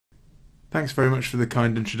Thanks very much for the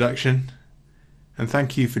kind introduction, and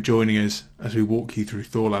thank you for joining us as we walk you through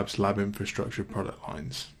Thorlabs lab infrastructure product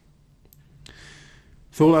lines.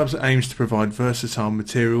 Thorlabs aims to provide versatile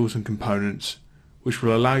materials and components which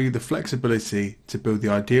will allow you the flexibility to build the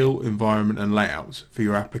ideal environment and layouts for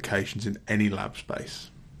your applications in any lab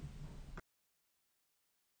space.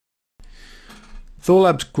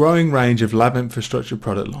 Thorlabs' growing range of lab infrastructure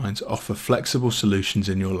product lines offer flexible solutions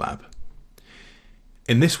in your lab.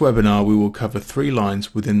 In this webinar we will cover 3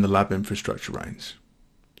 lines within the lab infrastructure range: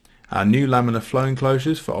 our new laminar flow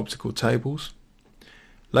enclosures for optical tables,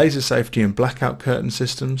 laser safety and blackout curtain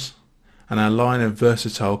systems, and our line of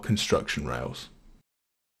versatile construction rails.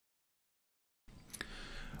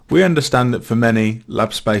 We understand that for many,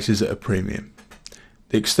 lab space is at a premium.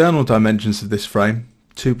 The external dimensions of this frame,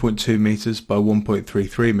 2.2 meters by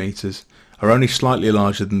 1.33 meters, are only slightly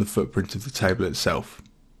larger than the footprint of the table itself.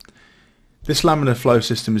 This laminar flow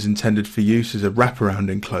system is intended for use as a wraparound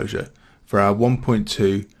enclosure for our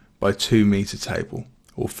 1.2 by 2 meter table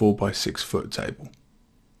or 4 by 6 foot table.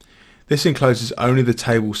 This encloses only the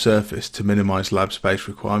table surface to minimise lab space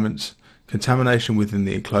requirements, contamination within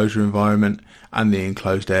the enclosure environment and the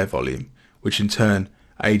enclosed air volume, which in turn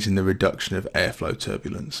aids in the reduction of airflow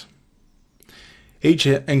turbulence. Each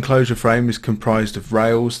enclosure frame is comprised of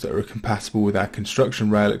rails that are compatible with our construction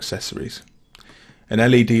rail accessories. An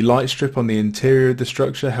LED light strip on the interior of the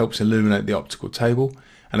structure helps illuminate the optical table,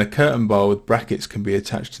 and a curtain bar with brackets can be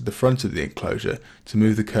attached to the front of the enclosure to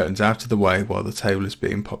move the curtains out of the way while the table is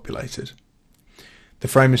being populated. The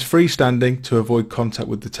frame is freestanding to avoid contact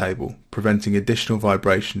with the table, preventing additional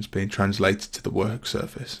vibrations being translated to the work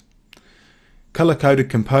surface. Colour-coded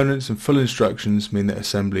components and full instructions mean that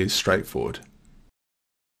assembly is straightforward.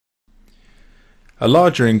 A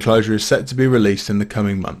larger enclosure is set to be released in the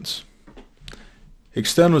coming months.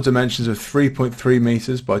 External dimensions of 3.3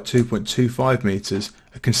 meters by 2.25 meters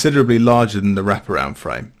are considerably larger than the wraparound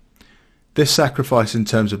frame. This sacrifice in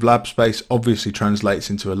terms of lab space obviously translates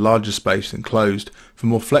into a larger space enclosed for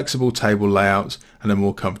more flexible table layouts and a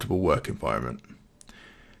more comfortable work environment.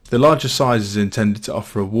 The larger size is intended to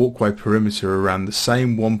offer a walkway perimeter around the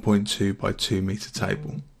same 1.2 by 2 meter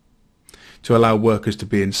table to allow workers to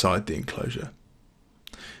be inside the enclosure.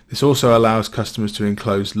 This also allows customers to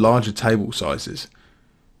enclose larger table sizes,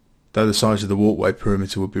 though the size of the walkway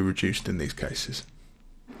perimeter would be reduced in these cases.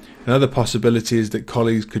 Another possibility is that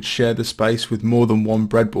colleagues could share the space with more than one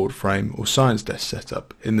breadboard frame or science desk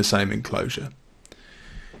setup in the same enclosure.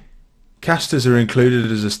 Casters are included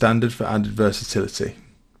as a standard for added versatility.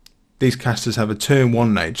 These casters have a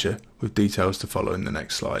 2-in-1 nature, with details to follow in the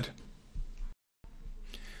next slide.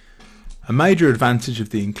 A major advantage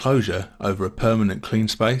of the enclosure over a permanent clean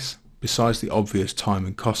space, besides the obvious time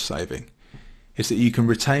and cost saving, is that you can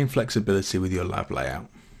retain flexibility with your lab layout.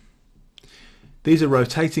 These are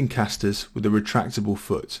rotating casters with a retractable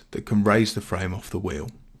foot that can raise the frame off the wheel.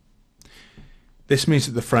 This means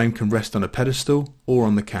that the frame can rest on a pedestal or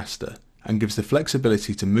on the caster and gives the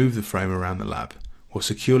flexibility to move the frame around the lab or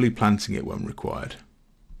securely planting it when required.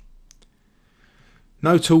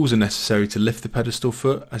 No tools are necessary to lift the pedestal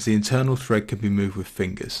foot, as the internal thread can be moved with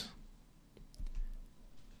fingers.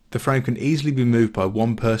 The frame can easily be moved by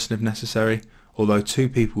one person if necessary, although 2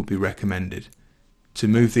 people would be recommended to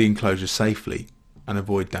move the enclosure safely and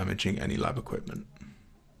avoid damaging any lab equipment.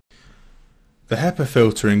 The HEPA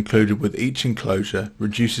filter included with each enclosure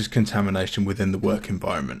reduces contamination within the work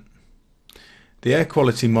environment. The air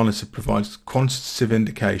quality monitor provides quantitative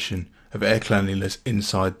indication of air cleanliness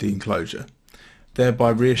inside the enclosure,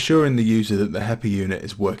 thereby reassuring the user that the HEPA unit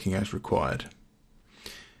is working as required.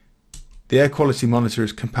 The air quality monitor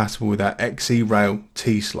is compatible with our XE Rail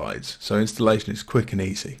T slides, so installation is quick and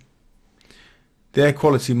easy. The air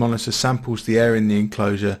quality monitor samples the air in the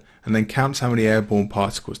enclosure and then counts how many airborne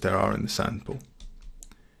particles there are in the sample.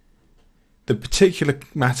 The particulate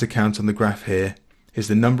matter count on the graph here is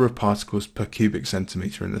the number of particles per cubic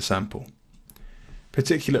centimetre in the sample.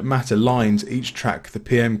 Particulate matter lines each track the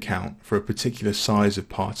PM count for a particular size of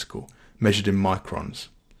particle, measured in microns.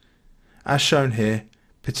 As shown here,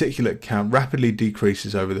 particulate count rapidly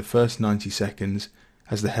decreases over the first 90 seconds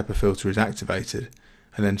as the HEPA filter is activated,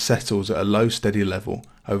 and then settles at a low steady level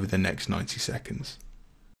over the next 90 seconds.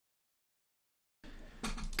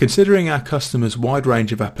 Considering our customers' wide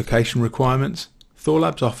range of application requirements,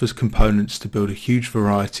 Thorlabs offers components to build a huge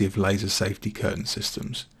variety of laser safety curtain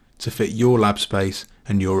systems to fit your lab space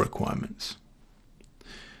and your requirements.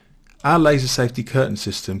 Our laser safety curtain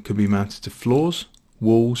system can be mounted to floors,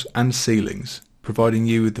 walls and ceilings, providing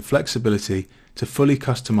you with the flexibility to fully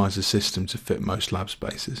customize the system to fit most lab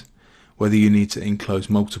spaces, whether you need to enclose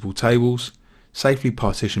multiple tables, safely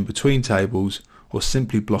partition between tables, or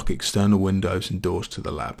simply block external windows and doors to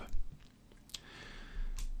the lab.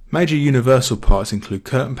 Major universal parts include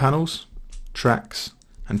curtain panels, tracks,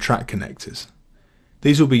 and track connectors.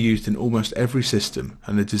 These will be used in almost every system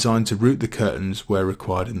and are designed to route the curtains where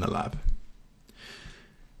required in the lab.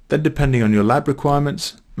 Then, depending on your lab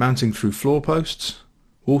requirements, mounting through floor posts,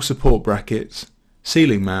 wall support brackets,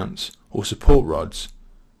 ceiling mounts or support rods,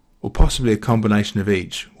 or possibly a combination of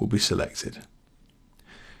each, will be selected.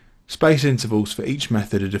 Space intervals for each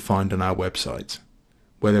method are defined on our website,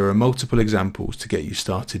 where there are multiple examples to get you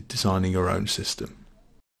started designing your own system.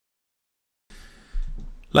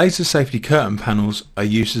 Laser safety curtain panels are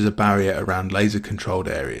used as a barrier around laser controlled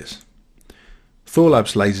areas.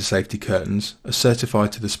 Thorlabs laser safety curtains are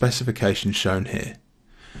certified to the specifications shown here.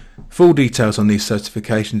 Full details on these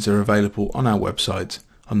certifications are available on our website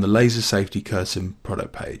on the laser safety curtain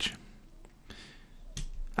product page.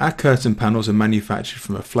 Our curtain panels are manufactured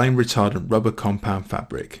from a flame retardant rubber compound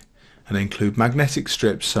fabric and include magnetic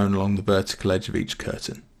strips sewn along the vertical edge of each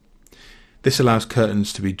curtain. This allows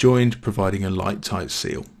curtains to be joined, providing a light tight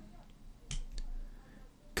seal.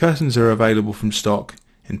 Curtains are available from stock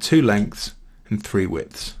in 2 lengths and 3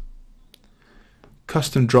 widths.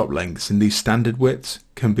 Custom drop lengths in these standard widths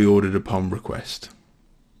can be ordered upon request.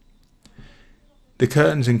 The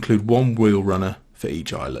curtains include 1 wheel runner for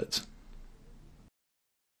each eyelet.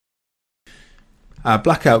 Our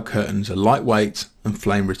blackout curtains are lightweight and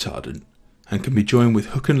flame retardant and can be joined with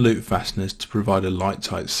hook and loop fasteners to provide a light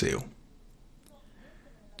tight seal.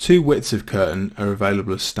 2 widths of curtain are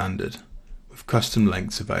available as standard, with custom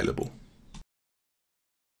lengths available.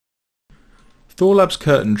 Thorlabs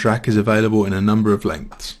curtain track is available in a number of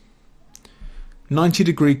lengths.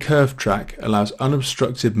 90-degree curved track allows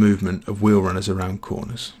unobstructed movement of wheel runners around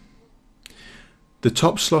corners. The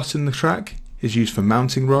top slot in the track is used for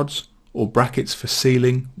mounting rods or brackets for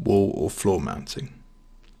ceiling, wall or floor mounting.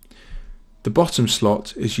 The bottom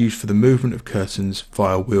slot is used for the movement of curtains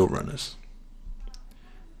via wheel runners.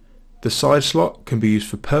 The side slot can be used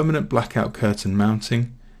for permanent blackout curtain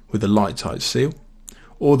mounting with a light tight seal,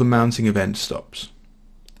 or the mounting of end stops.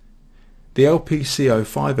 The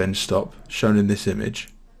LPCO5 end stop, shown in this image,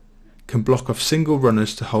 can block off single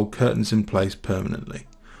runners to hold curtains in place permanently,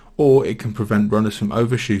 or it can prevent runners from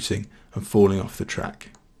overshooting and falling off the track.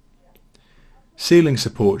 Ceiling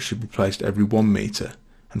support should be placed every 1 metre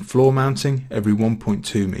and floor mounting every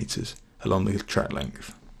 1.2 metres along the track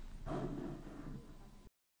length.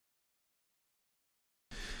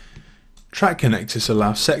 Track connectors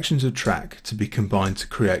allow sections of track to be combined to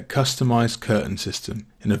create customised curtain system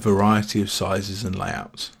in a variety of sizes and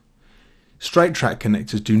layouts. Straight track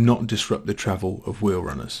connectors do not disrupt the travel of wheel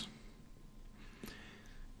runners.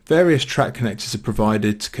 Various track connectors are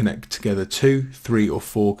provided to connect together 2, 3 or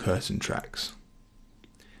 4 curtain tracks.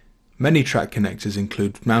 Many track connectors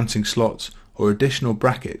include mounting slots or additional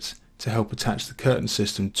brackets to help attach the curtain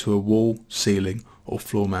system to a wall, ceiling or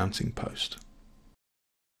floor mounting post.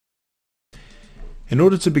 In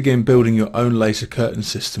order to begin building your own laser curtain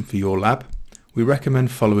system for your lab, we recommend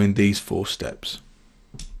following these 4 steps.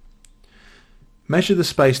 Measure the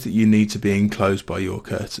space that you need to be enclosed by your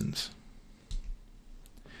curtains.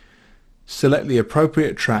 Select the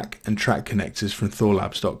appropriate track and track connectors from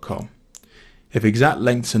thorlabs.com. If exact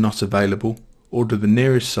lengths are not available, order the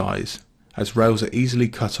nearest size, as rails are easily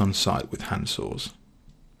cut on site with hand saws.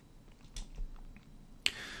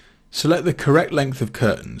 Select the correct length of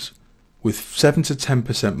curtains, with 7 to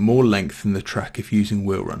 10% more length than the track if using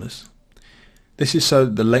wheel runners. This is so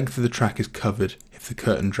that the length of the track is covered if the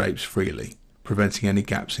curtain drapes freely, preventing any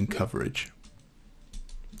gaps in coverage.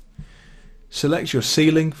 Select your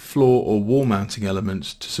ceiling, floor or wall mounting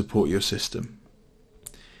elements to support your system.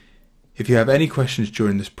 If you have any questions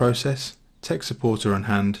during this process, tech support are on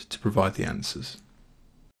hand to provide the answers.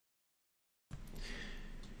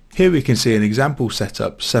 Here we can see an example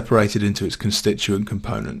setup separated into its constituent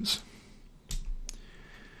components.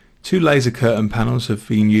 2 laser curtain panels have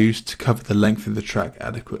been used to cover the length of the track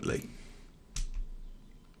adequately.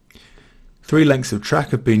 3 lengths of track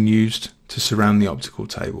have been used to surround the optical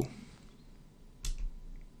table.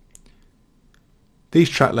 These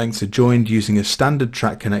track lengths are joined using a standard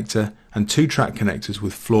track connector and 2 track connectors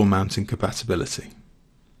with floor mounting compatibility.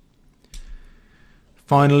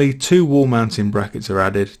 Finally, 2 wall mounting brackets are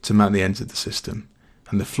added to mount the ends of the system,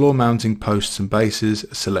 and the floor mounting posts and bases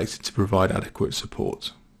are selected to provide adequate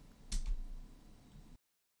support.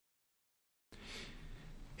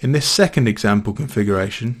 In this second example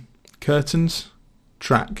configuration, curtains,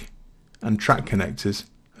 track and track connectors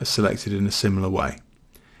are selected in a similar way.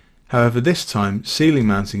 However, this time ceiling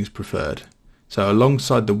mounting is preferred so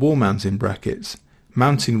alongside the wall mounting brackets,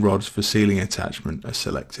 mounting rods for ceiling attachment are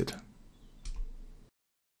selected.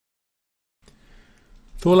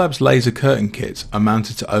 Thorlabs laser curtain kits are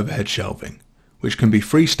mounted to overhead shelving, which can be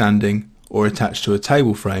freestanding or attached to a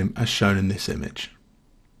table frame as shown in this image.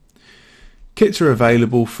 Kits are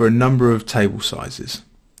available for a number of table sizes.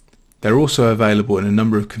 They're also available in a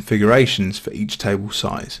number of configurations for each table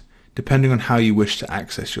size, depending on how you wish to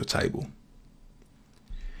access your table.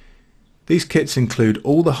 These kits include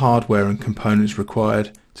all the hardware and components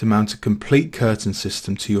required to mount a complete curtain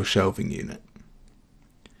system to your shelving unit.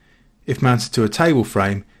 If mounted to a table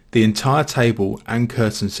frame, the entire table and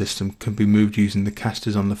curtain system can be moved using the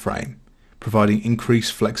casters on the frame, providing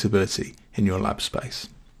increased flexibility in your lab space.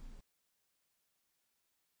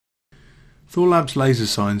 Thorlabs laser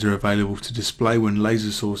signs are available to display when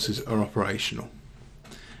laser sources are operational.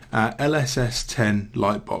 Our LSS10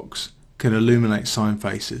 light box can illuminate sign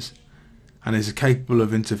faces and is capable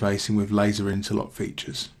of interfacing with laser interlock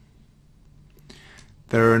features.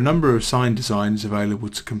 There are a number of sign designs available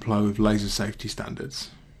to comply with laser safety standards.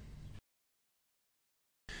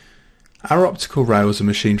 Our optical rails are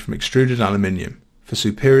machined from extruded aluminium for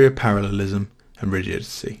superior parallelism and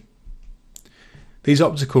rigidity. These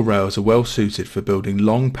optical rails are well suited for building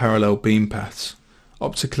long parallel beam paths,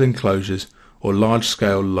 optical enclosures or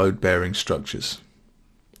large-scale load-bearing structures.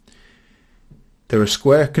 There are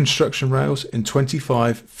square construction rails in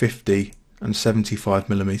 25, 50 and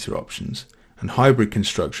 75mm options and hybrid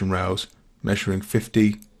construction rails measuring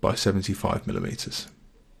 50 by 75mm.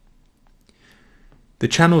 The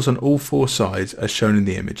channels on all four sides, as shown in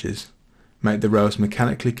the images, make the rails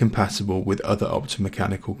mechanically compatible with other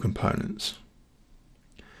optomechanical components.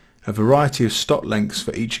 A variety of stock lengths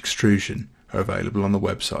for each extrusion are available on the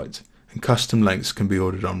website, and custom lengths can be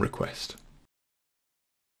ordered on request.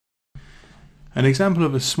 An example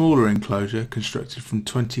of a smaller enclosure constructed from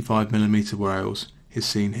 25mm rails is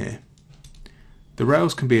seen here. The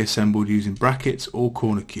rails can be assembled using brackets or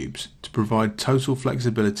corner cubes to provide total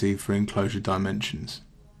flexibility for enclosure dimensions.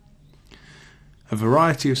 A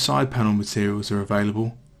variety of side panel materials are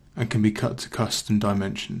available and can be cut to custom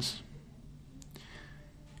dimensions.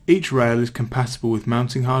 Each rail is compatible with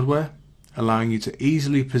mounting hardware, allowing you to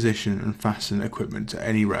easily position and fasten equipment to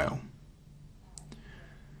any rail.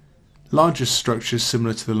 Larger structures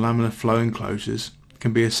similar to the laminar flow enclosures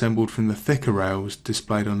can be assembled from the thicker rails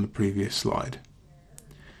displayed on the previous slide.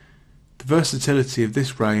 The versatility of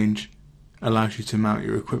this range allows you to mount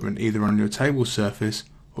your equipment either on your table surface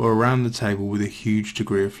or around the table with a huge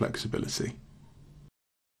degree of flexibility.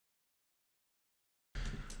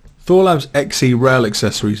 Thorlabs XE rail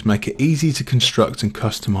accessories make it easy to construct and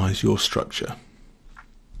customize your structure.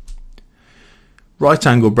 Right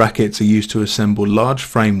angle brackets are used to assemble large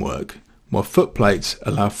framework, while foot plates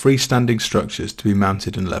allow freestanding structures to be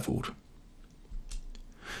mounted and levelled.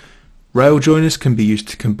 Rail joiners can be used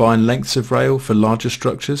to combine lengths of rail for larger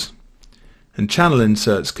structures, and channel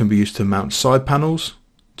inserts can be used to mount side panels,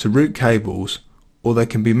 to route cables, or they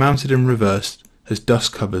can be mounted and reversed as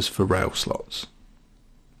dust covers for rail slots.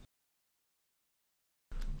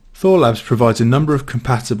 Thorlabs provides a number of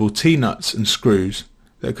compatible T-nuts and screws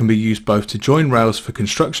that can be used both to join rails for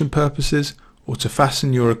construction purposes or to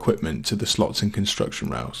fasten your equipment to the slots in construction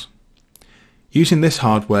rails. Using this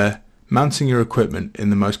hardware, mounting your equipment in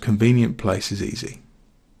the most convenient place is easy.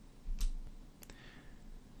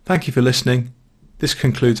 Thank you for listening. This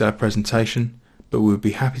concludes our presentation, but we would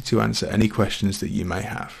be happy to answer any questions that you may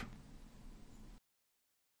have.